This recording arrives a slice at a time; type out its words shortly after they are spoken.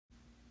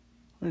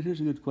Right,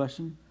 here's a good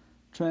question.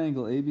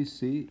 Triangle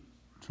ABC,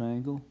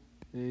 triangle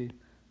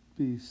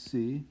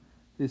ABC.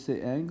 They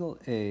say angle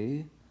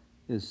A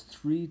is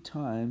 3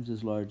 times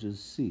as large as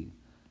C.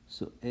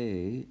 So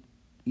A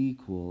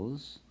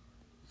equals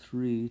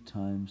 3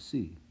 times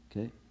C,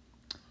 okay?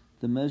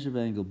 The measure of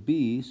angle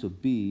B, so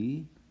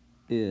B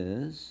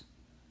is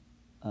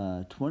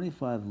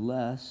 25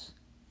 less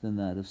than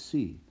that of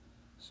C.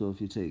 So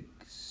if you take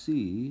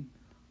C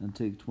and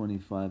take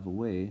 25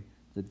 away,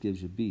 that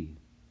gives you B.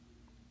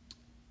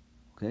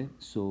 Okay,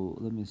 so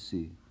let me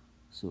see.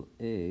 So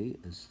A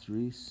is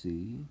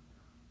 3C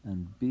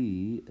and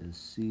B is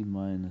C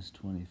minus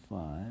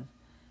 25,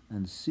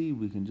 and C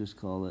we can just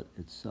call it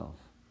itself,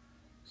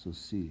 so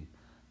C.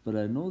 But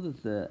I know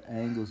that the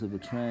angles of a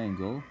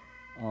triangle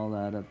all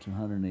add up to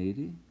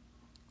 180.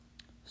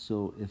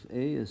 So if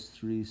A is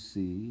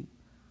 3C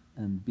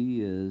and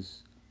B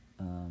is,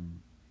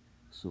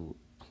 so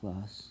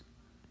plus,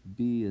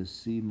 B is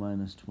C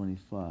minus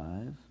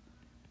 25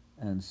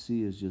 and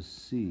C is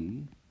just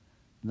C,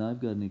 now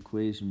I've got an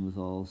equation with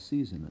all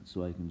C's in it,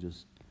 so I can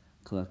just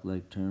collect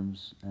like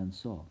terms and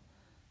solve.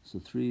 So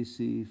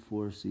 3C,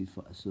 4C,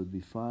 5, so it'd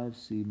be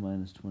 5C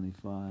minus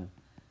 25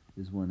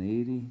 is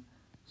 180.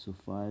 So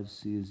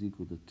 5C is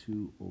equal to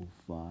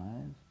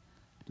 205.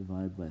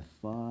 Divide by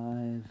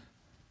 5,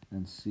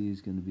 and C is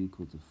going to be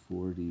equal to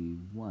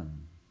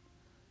 41.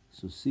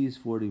 So C is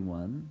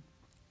 41.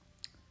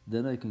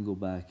 Then I can go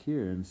back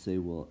here and say,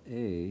 well,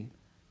 A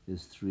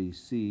is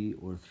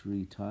 3C, or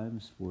 3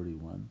 times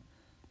 41.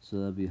 So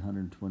that'd be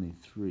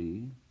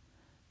 123.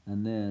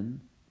 And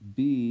then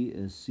B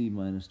is C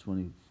minus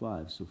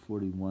 25. So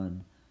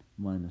 41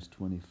 minus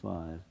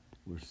 25,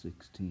 or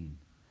 16.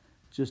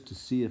 Just to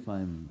see if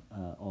I'm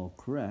all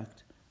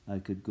correct, I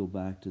could go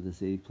back to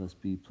this A plus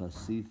B plus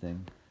C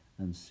thing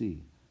and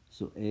see.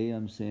 So A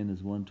I'm saying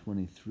is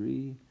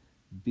 123,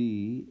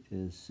 B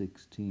is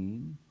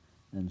 16,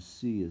 and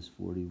C is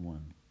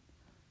 41.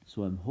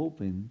 So I'm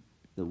hoping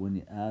that when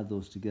you add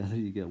those together,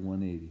 you get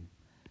 180.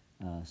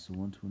 So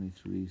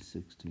 123,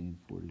 16,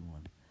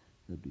 41.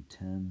 That'd be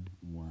 10,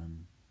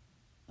 1,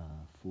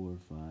 4,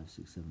 5,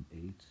 6, 7,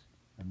 8,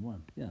 and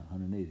 1. Yeah,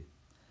 180.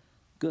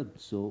 Good.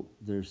 So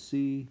there's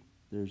C,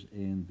 there's A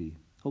and B.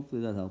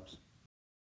 Hopefully that helps.